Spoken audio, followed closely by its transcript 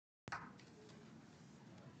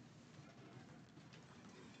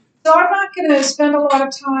So I'm not going to spend a lot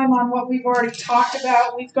of time on what we've already talked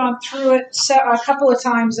about. We've gone through it a couple of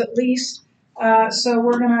times at least. So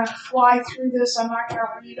we're going to fly through this. I'm not going to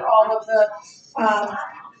read all of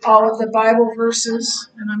the Bible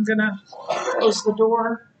verses, and I'm going to close the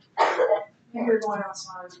door. Maybe you're going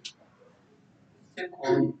outside.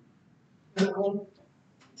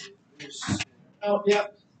 Oh,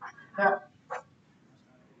 yep.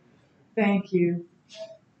 Thank you.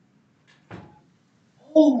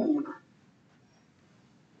 Oh.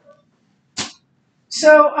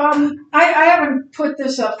 So I haven't put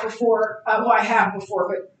this up before. Well, I have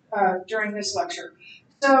before, but during this lecture.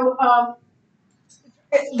 So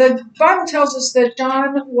the Bible tells us that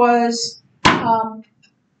John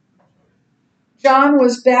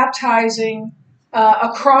was baptizing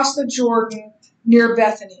across the Jordan near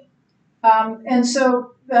Bethany, and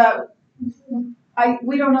so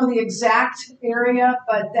we don't know the exact area,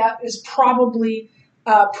 but that is probably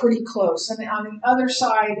pretty close. And on the other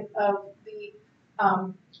side of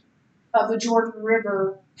the Jordan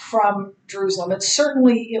River from Jerusalem, it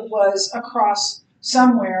was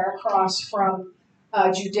somewhere across from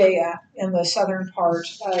Judea in the southern part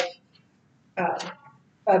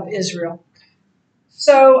of Israel.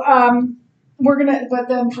 So but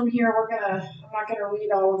then from here I'm not gonna read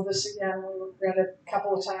all of this again. We read it a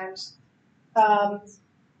couple of times.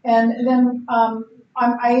 And then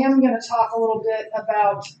I am going to talk a little bit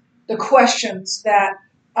about the questions that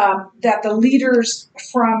the leaders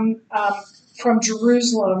from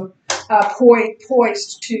Jerusalem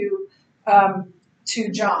poised to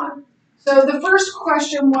John. So the first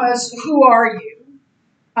question was, "Who are you?"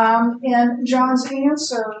 And John's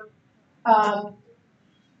answer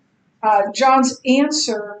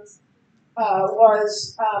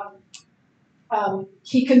was.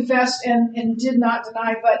 He confessed and did not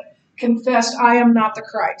deny, but confessed, "I am not the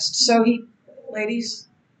Christ." So ladies,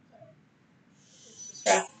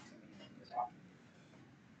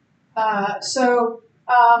 so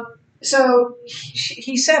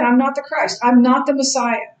he said, "I'm not the Christ. I'm not the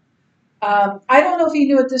Messiah." I don't know if he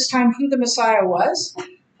knew at this time who the Messiah was.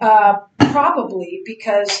 Probably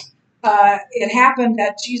because it happened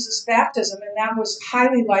at Jesus' baptism, and that was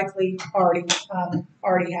highly likely already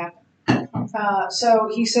happened. So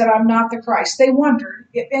he said, "I'm not the Christ." They wondered,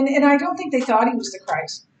 and I don't think they thought he was the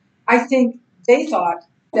Christ. I think they thought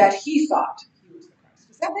that he thought he was the Christ.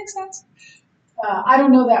 Does that make sense? I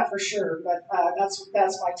don't know that for sure, but that's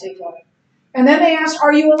my take on it. And then they asked,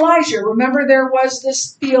 "Are you Elijah?" Remember, there was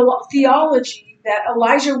this theology that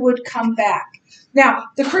Elijah would come back. Now,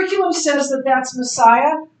 the curriculum says that that's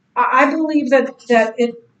Messiah. I believe that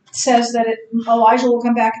it says that Elijah will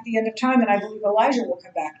come back at the end of time, and I believe Elijah will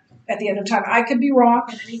come back at the end of time. I could be wrong,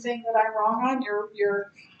 and anything that I'm wrong on,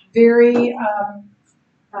 you're very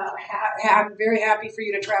I'm very happy for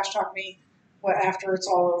you to trash talk me after it's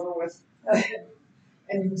all over with,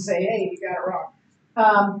 and you can say, "Hey, you got it wrong."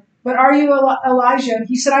 But are you Elijah? And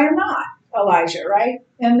he said, "I am not Elijah," right?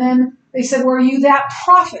 And then they said, "Were you that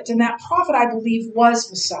prophet?" And that prophet, I believe, was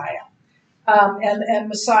Messiah. And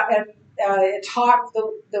Messiah,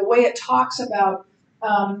 the way it talks about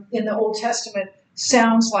in the Old Testament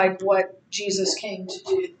sounds like what Jesus came to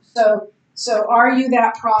do. So are you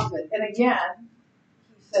that prophet? And again,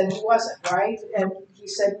 he said he wasn't, right? And he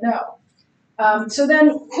said no. So then,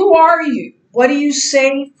 who are you? What do you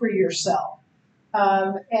say for yourself?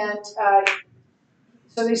 So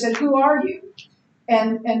they said, "Who are you?"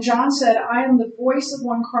 And John said, "I am the voice of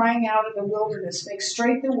one crying out in the wilderness, make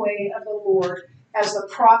straight the way of the Lord, as the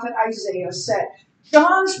prophet Isaiah said."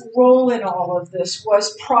 John's role in all of this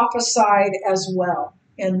was prophesied as well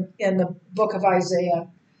in the book of Isaiah.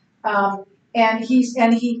 And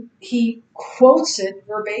he quotes it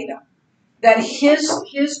verbatim, that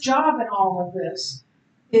his job in all of this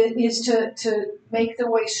is to make the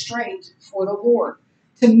way straight for the Lord,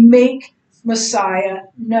 to make Messiah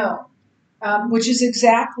known, which is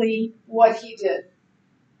exactly what he did.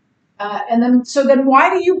 So then why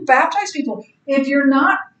do you baptize people? If you're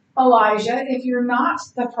not Elijah, if you're not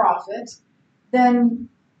the prophet, then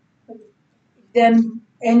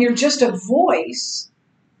and you're just a voice,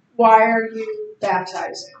 why are you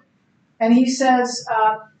baptizing? And he says,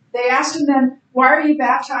 they asked him then, "Why are you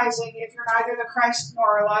baptizing if you're neither the Christ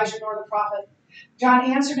nor Elijah nor the prophet?" John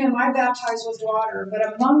answered him, "I baptize with water, but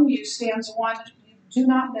among you stands one you do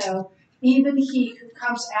not know, even he who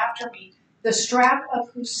comes after me, the strap of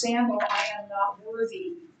whose sandal I am not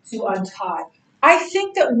worthy to untie." I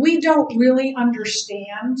think that we don't really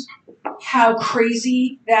understand how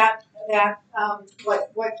crazy what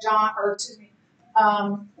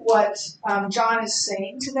John is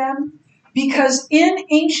saying to them. Because in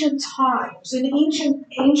ancient times, in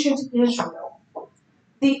ancient Israel,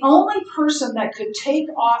 the only person that could take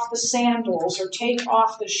off the sandals or take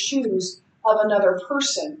off the shoes of another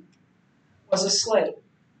person was a slave.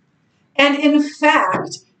 And in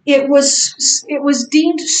fact, it was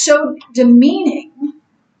deemed so demeaning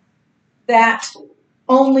that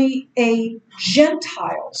only a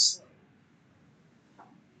Gentile slave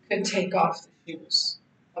could take off the shoes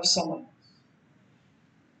of someone else.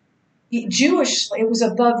 It was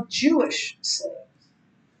above Jewish slaves.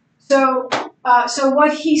 So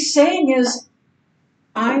what he's saying is,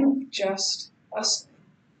 I'm just a slave.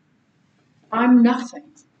 I'm nothing.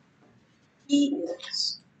 He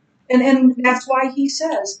is. And that's why he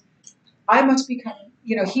says, I must become,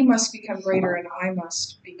 he must become greater and I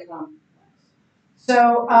must become.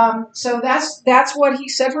 So that's what he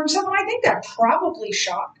said for himself. And I think that probably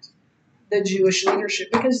shocked the Jewish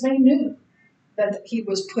leadership because they knew that he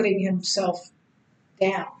was putting himself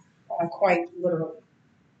down, quite literally.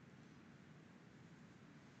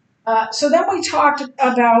 So then we talked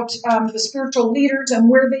about the spiritual leaders and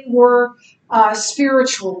where they were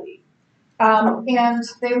spiritually. And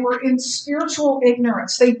they were in spiritual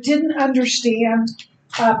ignorance. They didn't understand.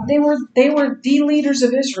 They were the leaders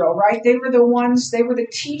of Israel, right? They were the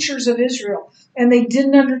teachers of Israel, and they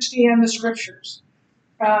didn't understand the scriptures.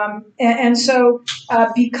 And so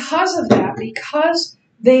because of that, because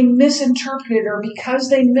they misinterpreted or because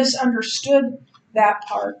they misunderstood that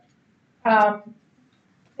part,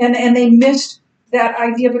 and they missed that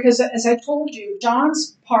idea, because as I told you,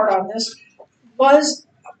 John's part on this was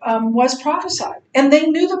prophesied, and they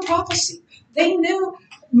knew the prophecy. They knew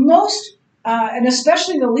most, and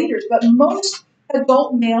especially the leaders, but most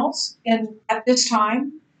adult males at this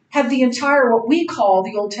time had the entire, what we call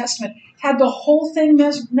the Old Testament, had the whole thing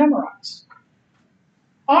memorized.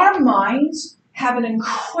 Our minds have an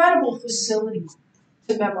incredible facility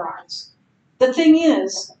to memorize. The thing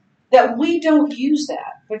is that we don't use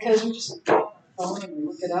that because we just go on our phone and we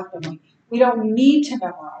look it up, and we don't need to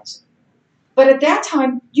memorize it. But at that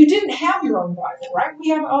time, you didn't have your own Bible, right? We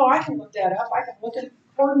have, I can look that up. I can look at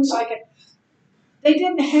concordance. They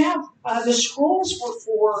didn't have, the scrolls were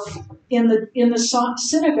for in the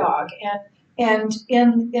synagogue and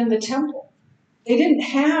in the temple. They didn't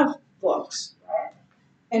have books, right?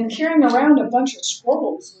 And carrying around a bunch of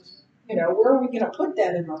scrolls, where are we going to put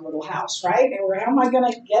that in our little house, right? Or how am I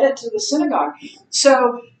going to get it to the synagogue?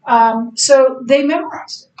 So they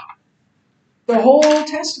memorized it, the whole Old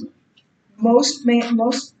Testament. Most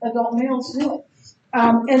adult males knew it.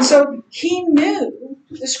 And so he knew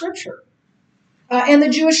the scripture. And the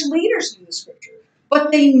Jewish leaders knew the scripture.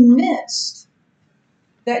 But they missed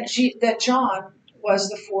that John was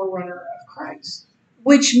the forerunner of Christ,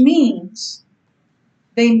 which means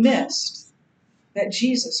they missed that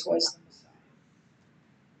Jesus was the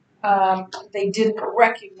Messiah. They didn't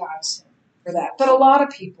recognize him for that. But a lot of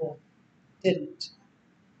people didn't.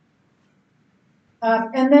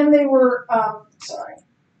 And then they were,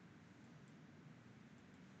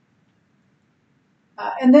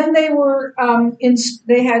 and then they were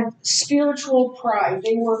they had spiritual pride.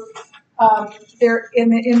 They were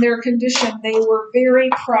in their condition. They were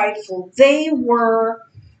very prideful. They were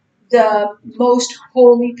the most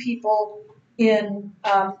holy people in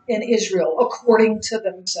Israel, according to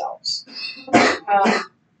themselves.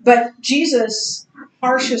 But Jesus'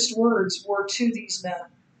 harshest words were to these men.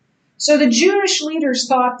 So the Jewish leaders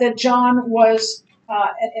thought that John was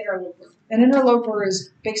an interloper. An interloper is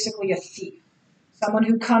basically a thief. Someone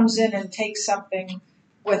who comes in and takes something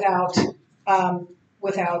without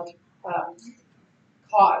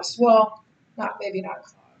cause. Well, maybe not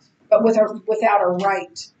cause, but without a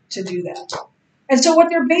right to do that. And so what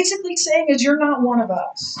they're basically saying is, you're not one of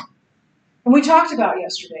us. And we talked about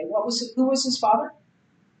yesterday. Who was his father?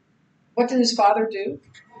 What did his father do?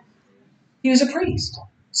 He was a priest.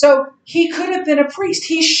 So he could have been a priest.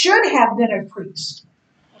 He should have been a priest,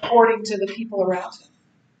 according to the people around him.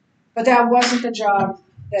 But that wasn't the job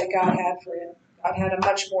that God had for him. God had a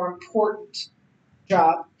much more important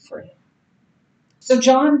job for him. So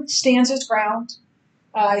John stands his ground.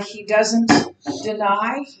 He doesn't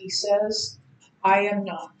deny. He says, I am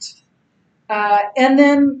not. And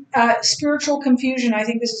then spiritual confusion. I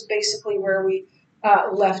think this is basically where we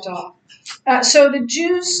left off. So the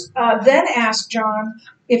Jews then asked John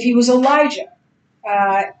if he was Elijah,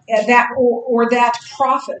 or that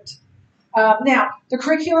prophet. Now, the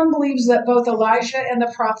curriculum believes that both Elijah and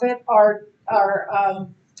the prophet are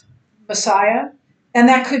Messiah, and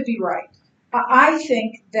that could be right. I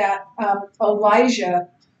think that Elijah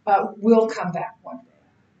will come back one day,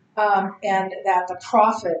 and that that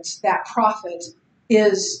prophet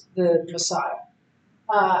is the Messiah.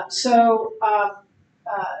 So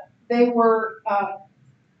they were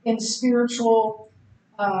in spiritual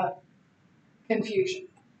confusion.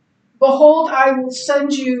 Behold, I will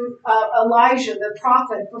send you Elijah, the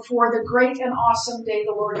prophet, before the great and awesome day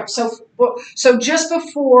the Lord comes. So just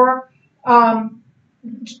before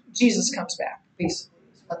Jesus comes back, basically,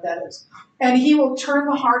 is what that is. And he will turn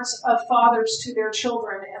the hearts of fathers to their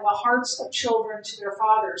children and the hearts of children to their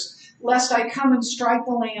fathers, lest I come and strike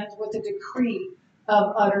the land with a decree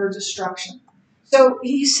of utter destruction. So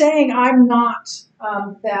he's saying, I'm not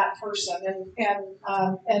that person, and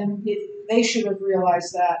they should have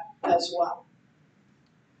realized that as well.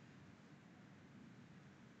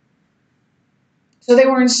 So they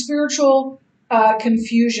were in spiritual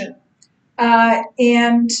confusion, yeah,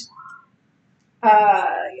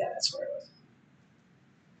 that's where it was.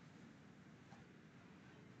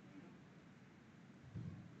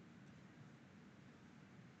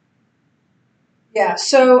 Yeah,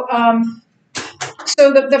 so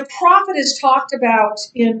the prophet is talked about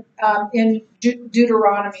in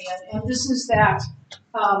Deuteronomy, and this is that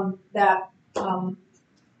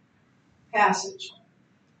passage.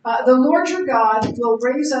 The Lord your God will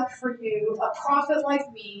raise up for you a prophet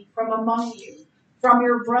like me from among you, from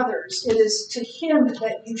your brothers. It is to him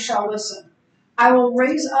that you shall listen. I will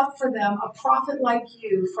raise up for them a prophet like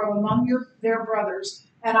you from among their brothers,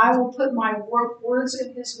 and I will put my words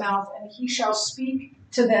in his mouth, and he shall speak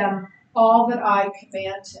to them all that I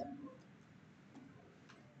command him.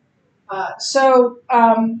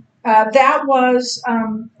 That was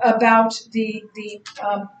about the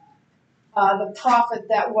prophet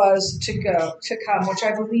that was to come, which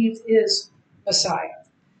I believe is Messiah.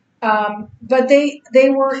 But they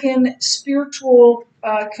were in spiritual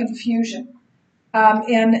confusion,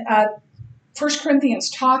 and 1 Corinthians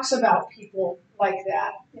talks about people like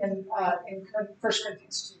that in 1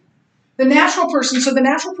 Corinthians 2. The natural person. So the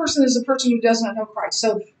natural person is a person who does not know Christ.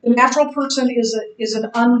 So the natural person is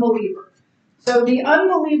an unbeliever. So the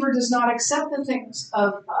unbeliever does not accept the things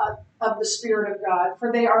of the Spirit of God,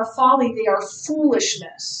 for they are folly, they are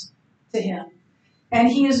foolishness to him. And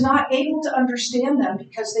he is not able to understand them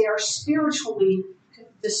because they are spiritually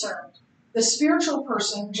discerned. The spiritual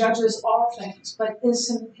person judges all things, but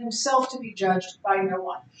is himself to be judged by no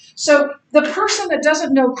one. So the person that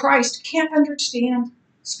doesn't know Christ can't understand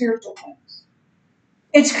spiritual things.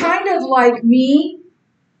 It's kind of like me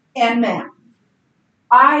and math.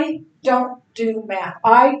 I don't do math.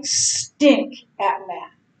 I stink at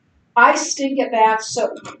math. I stink at math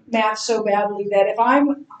so badly that if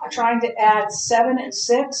I'm trying to add 7 and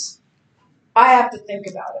 6, I have to think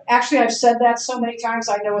about it. Actually, I've said that so many times,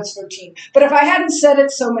 I know it's 13. But if I hadn't said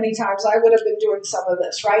it so many times, I would have been doing some of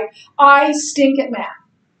this, right? I stink at math.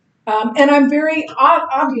 And I'm very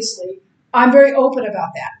open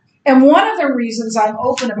about that. And one of the reasons I'm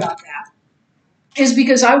open about that is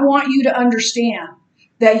because I want you to understand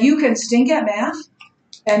that you can stink at math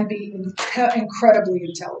and be incredibly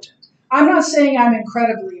intelligent. I'm not saying I'm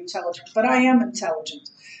incredibly intelligent, but I am intelligent,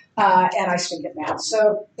 and I stink at math.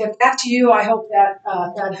 So if that's you, I hope that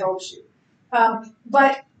that helps you.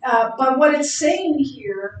 But what it's saying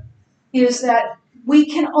here is that we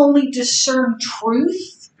can only discern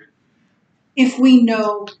truth if we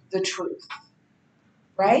know the truth,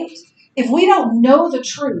 right? If we don't know the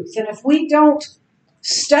truth, and if we don't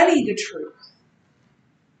study the truth,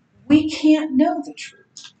 we can't know the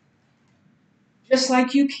truth. Just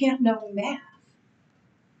like you can't know math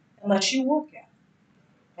unless you work at it,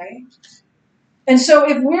 right? And so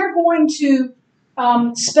if we're going to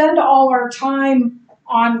spend all our time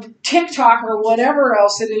on TikTok or whatever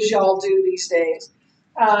else it is y'all do these days,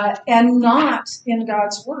 and not in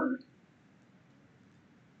God's Word,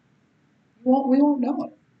 we won't know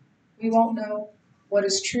it. We won't know what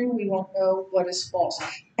is true. We won't know what is false.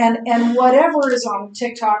 And whatever is on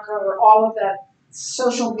TikTok or all of that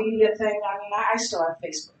social media thing, I mean, I still have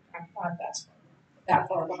Facebook. I'm that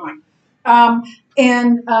far behind.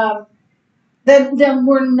 Then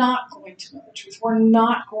we're not going to know the truth. We're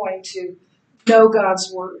not going to know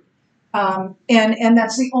God's Word. And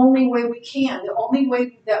that's the only way we can. The only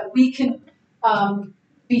way that we can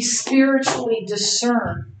be spiritually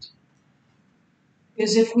discerned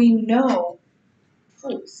is if we know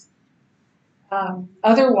truth.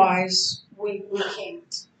 Otherwise, we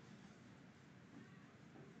can't.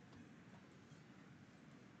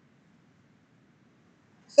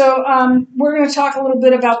 So we're going to talk a little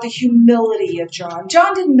bit about the humility of John.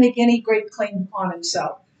 John didn't make any great claim on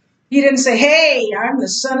himself. He didn't say, "Hey, I'm the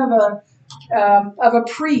son of a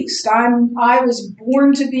priest. I was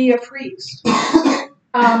born to be a priest."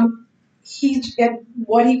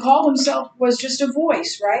 what he called himself was just a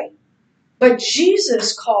voice, right? But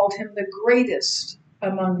Jesus called him the greatest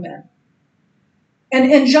among men.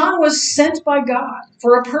 And John was sent by God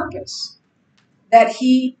for a purpose that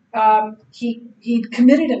he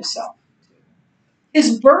committed himself.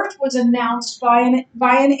 His birth was announced by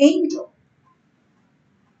an angel.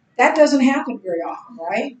 That doesn't happen very often,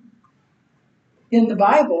 right? In the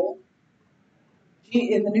Bible,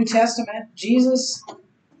 in the New Testament, Jesus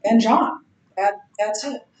and John. That's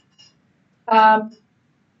it. Um,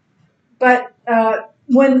 but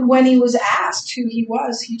when he was asked who he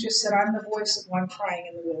was, he just said, "I'm the voice of one crying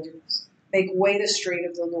in the wilderness. Make way the straight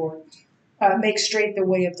of the Lord. Make straight the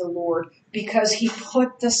way of the Lord," because he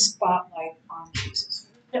put the spotlight on Jesus.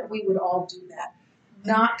 That we would all do that.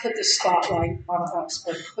 Not put the spotlight on us,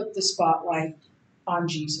 but put the spotlight on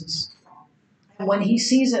Jesus. And when he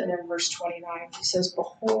sees it in verse 29, he says,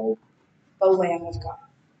 "Behold the Lamb of God."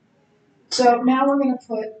 So now we're going to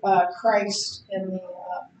put Christ in the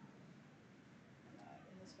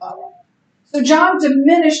spotlight. So John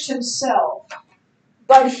diminished himself,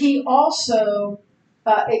 but he also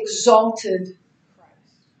exalted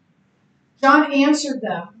Christ. John answered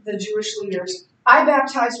them, the Jewish leaders, "I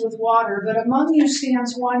baptize with water, but among you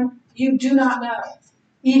stands one you do not know.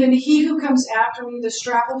 Even he who comes after me, the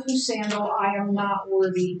strap of whose sandal I am not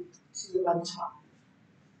worthy to untie."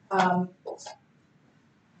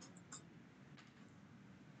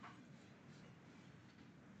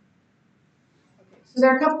 So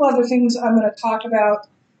there are a couple other things I'm going to talk about,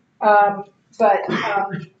 but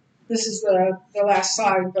this is the last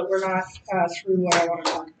slide, but we're not through what I want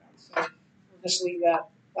to talk about. So we'll just leave that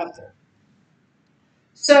up there.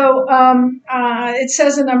 So it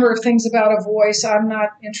says a number of things about a voice. I'm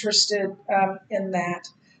not interested in that.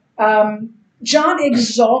 John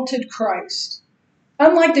exalted Christ.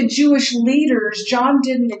 Unlike the Jewish leaders, John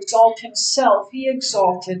didn't exalt himself. He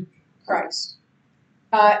exalted Christ.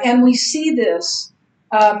 And we see this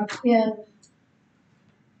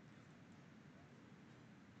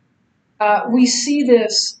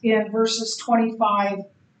in verses 25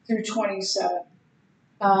 through 27,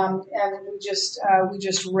 and we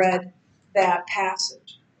just read that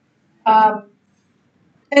passage. When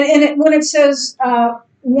it says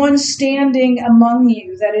one standing among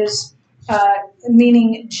you, that is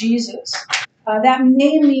meaning Jesus. That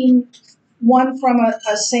may mean one from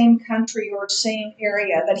a same country or same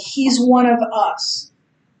area, that he's one of us,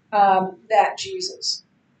 that Jesus.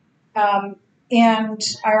 And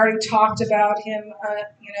I already talked about him,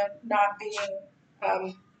 not being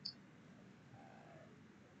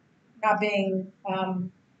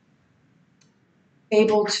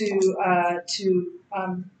able to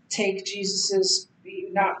take Jesus's,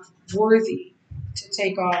 not worthy to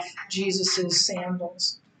take off Jesus's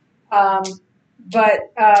sandals.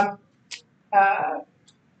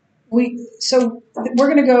 So we're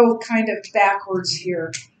going to go kind of backwards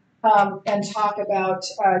here and talk about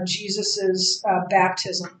Jesus's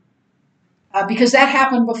baptism, because that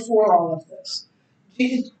happened before all of this.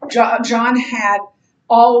 John had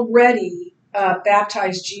already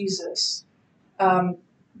baptized Jesus, and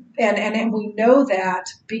we know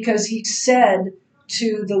that because he said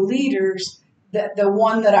to the leaders that the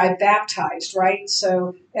one that I baptized, right?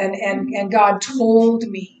 So and God told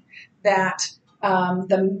me that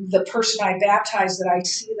the person I baptized, that I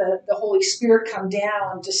see the Holy Spirit come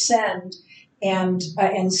down, descend, and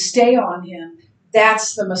stay on him.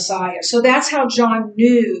 That's the Messiah. So that's how John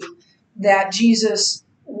knew that Jesus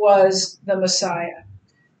was the Messiah,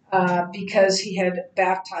 because he had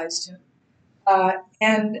baptized him. I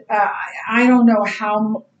don't know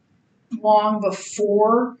how long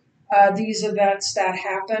before these events that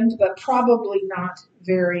happened, but probably not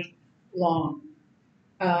very long.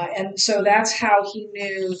 And so that's how he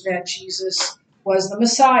knew that Jesus was the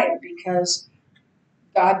Messiah, because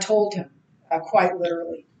God told him, quite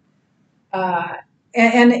literally.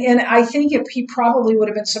 And I think he probably would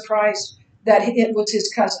have been surprised that it was his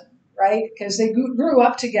cousin, right? Because they grew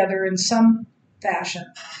up together in some fashion.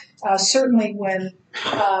 Certainly when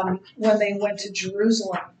they went to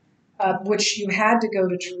Jerusalem, which you had to go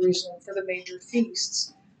to Jerusalem for the major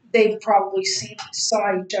feasts, they probably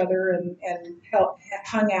saw each other and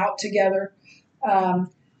hung out together.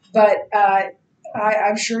 But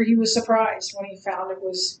I'm sure he was surprised when he found it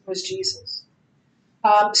was Jesus.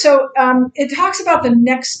 So it talks about the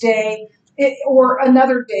next day or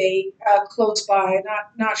another day close by.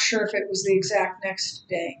 Not sure if it was the exact next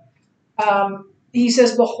day. He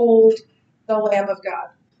says, "Behold the Lamb of God."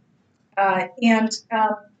 And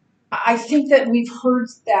I think that we've heard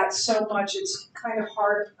that so much, it's kind of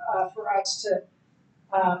hard for us to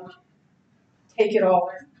take it all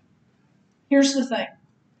in. Here's the thing.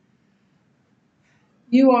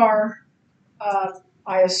 You are,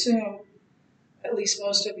 I assume, at least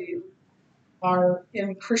most of you, are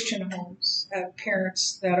in Christian homes, have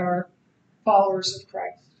parents that are followers of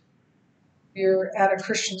Christ. You're at a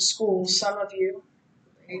Christian school. Some of you,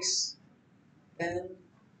 Grace, Ben,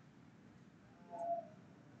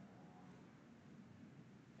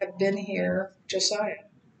 have been here, Josiah,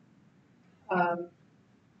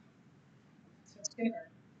 since kindergarten.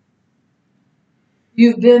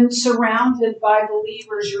 You've been surrounded by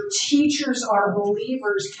believers. Your teachers are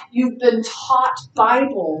believers. You've been taught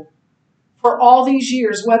Bible for all these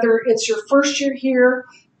years, whether it's your first year here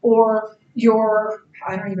or your,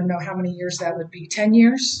 I don't even know how many years that would be, 10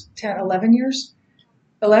 years, 10, 11 years?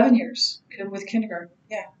 11 years with kindergarten.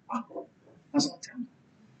 Yeah, that was a long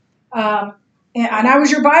time. And I was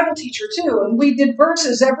your Bible teacher too, and we did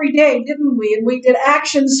verses every day, didn't we? And we did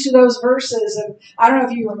actions to those verses, and I don't know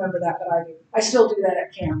if you remember that, but I do. I still do that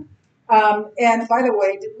at camp. And by the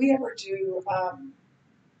way, did we ever do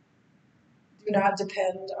not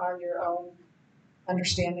depend on your own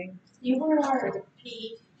understanding? You were our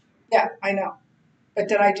PE. Yeah, I know. But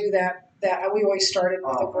did I do that? That we always started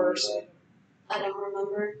with a verse. I don't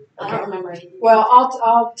remember. Okay. I don't remember anything. Well,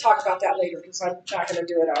 I'll talk about that later because I'm not going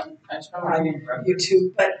to do it on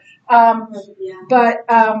YouTube. But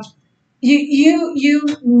you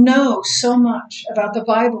know so much about the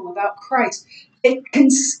Bible, about Christ.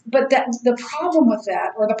 But the problem with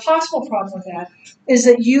that, or the possible problem with that, is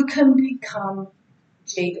that you can become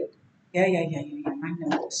jaded. Yeah. I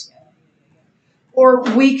know this. Yeah. Or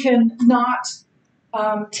we can not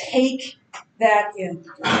take that in.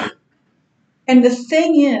 And the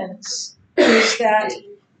thing is that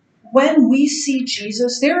when we see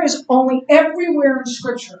Jesus, there is only everywhere in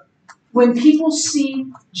Scripture, when people see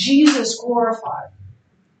Jesus glorified,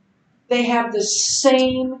 they have the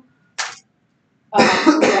same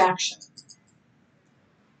reaction.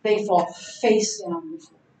 They fall face down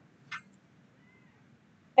before.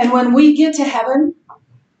 And when we get to heaven,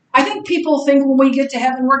 I think people think when we get to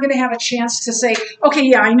heaven, we're going to have a chance to say, okay,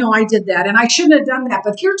 yeah, I know I did that, and I shouldn't have done that,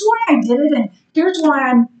 but here's why I did it, and here's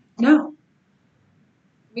why no.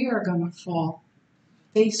 We are going to fall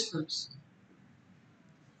face first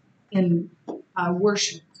in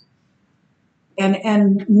worship.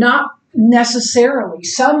 And not necessarily.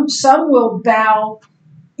 Some will bow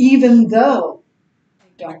even though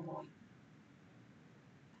they don't want.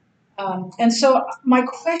 And so my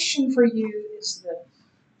question for you is this.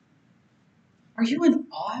 Are you in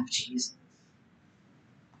awe of Jesus?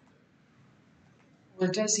 Or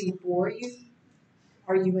does he bore you?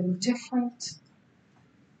 Are you indifferent?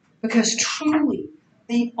 Because truly,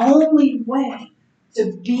 the only way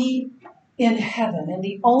to be in heaven and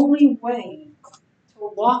the only way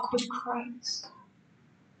to walk with Christ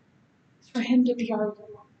is for him to be our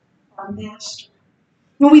Lord, our Master.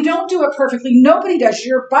 When we don't do it perfectly, nobody does.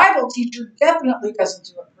 Your Bible teacher definitely doesn't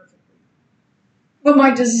do it perfectly. But my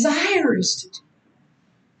desire is to do it.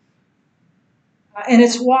 And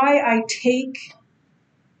it's why I take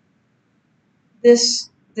this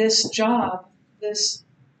job, this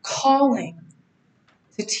calling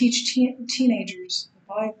to teach teenagers the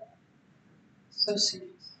Bible so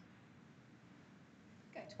serious.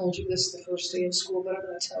 I told you this the first day of school, but I'm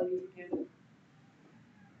going to tell you again.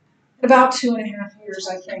 In about 2.5 years,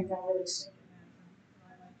 I think, I'm really thinking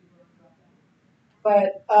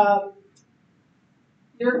that. But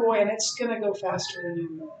you're going, it's going to go faster than you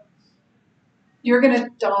know. You're going to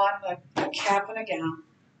don a cap and a gown,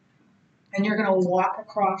 and you're going to walk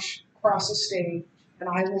across a stage, and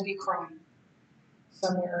I will be crying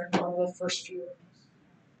somewhere in one of the first few of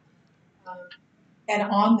us. And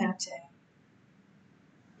on that day,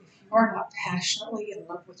 if you are not passionately in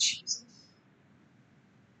love with Jesus,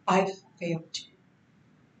 I've failed you.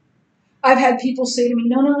 I've had people say to me,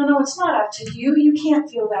 no, it's not up to you. You can't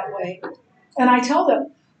feel that way. And I tell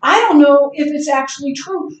them, I don't know if it's actually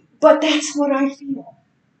true, but that's what I feel.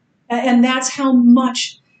 And that's how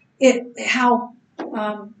much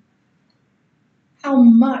how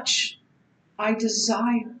much I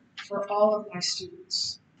desire for all of my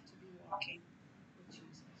students to be walking with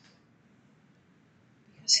Jesus.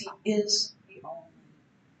 Because he is the only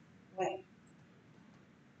way.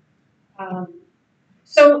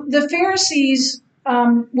 So the Pharisees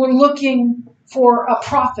were looking for a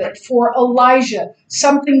prophet, for Elijah,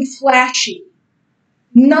 something flashy.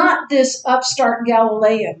 Not this upstart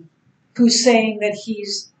Galilean who's saying that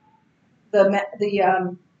he's the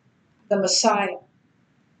Messiah.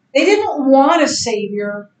 They didn't want a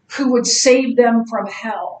Savior who would save them from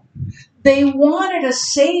hell. They wanted a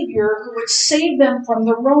Savior who would save them from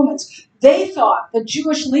the Romans. They thought, the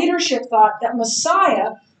Jewish leadership thought, that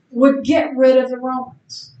Messiah would get rid of the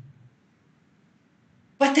Romans.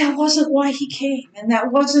 But that wasn't why he came, and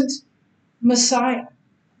that wasn't Messiah.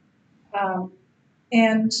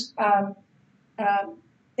 And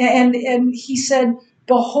he said,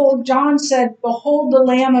 behold, John said, behold the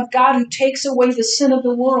Lamb of God who takes away the sin of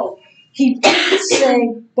the world. He didn't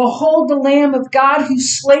say, behold the Lamb of God who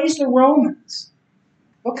slays the Romans.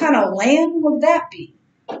 What kind of lamb would that be?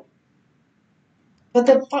 But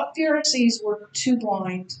the Pharisees were too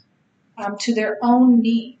blind to their own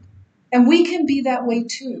need. And we can be that way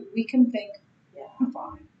too. We can think, yeah, I'm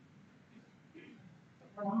fine. But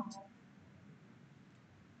we're not.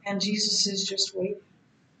 And Jesus is just waiting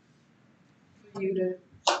for you to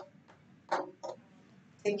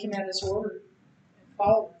take him at his word and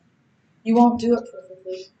follow him. You won't do it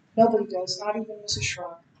perfectly. Nobody does, not even Mrs.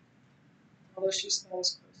 Schrock, although she's not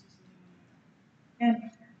as close as me and my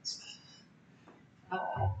parents.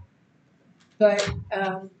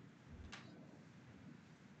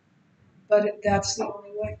 But that's the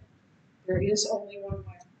only way. There is only one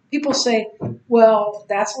way. People say, well,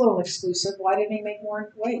 that's a little exclusive. Why didn't he make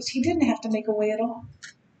more ways? He didn't have to make a way at all.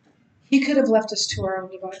 He could have left us to our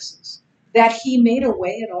own devices. That he made a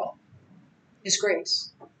way at all is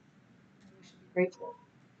grace. We should be grateful.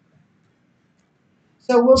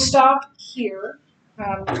 So we'll stop here.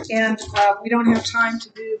 And we don't have time to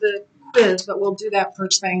do the quiz, but we'll do that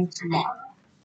first thing tomorrow.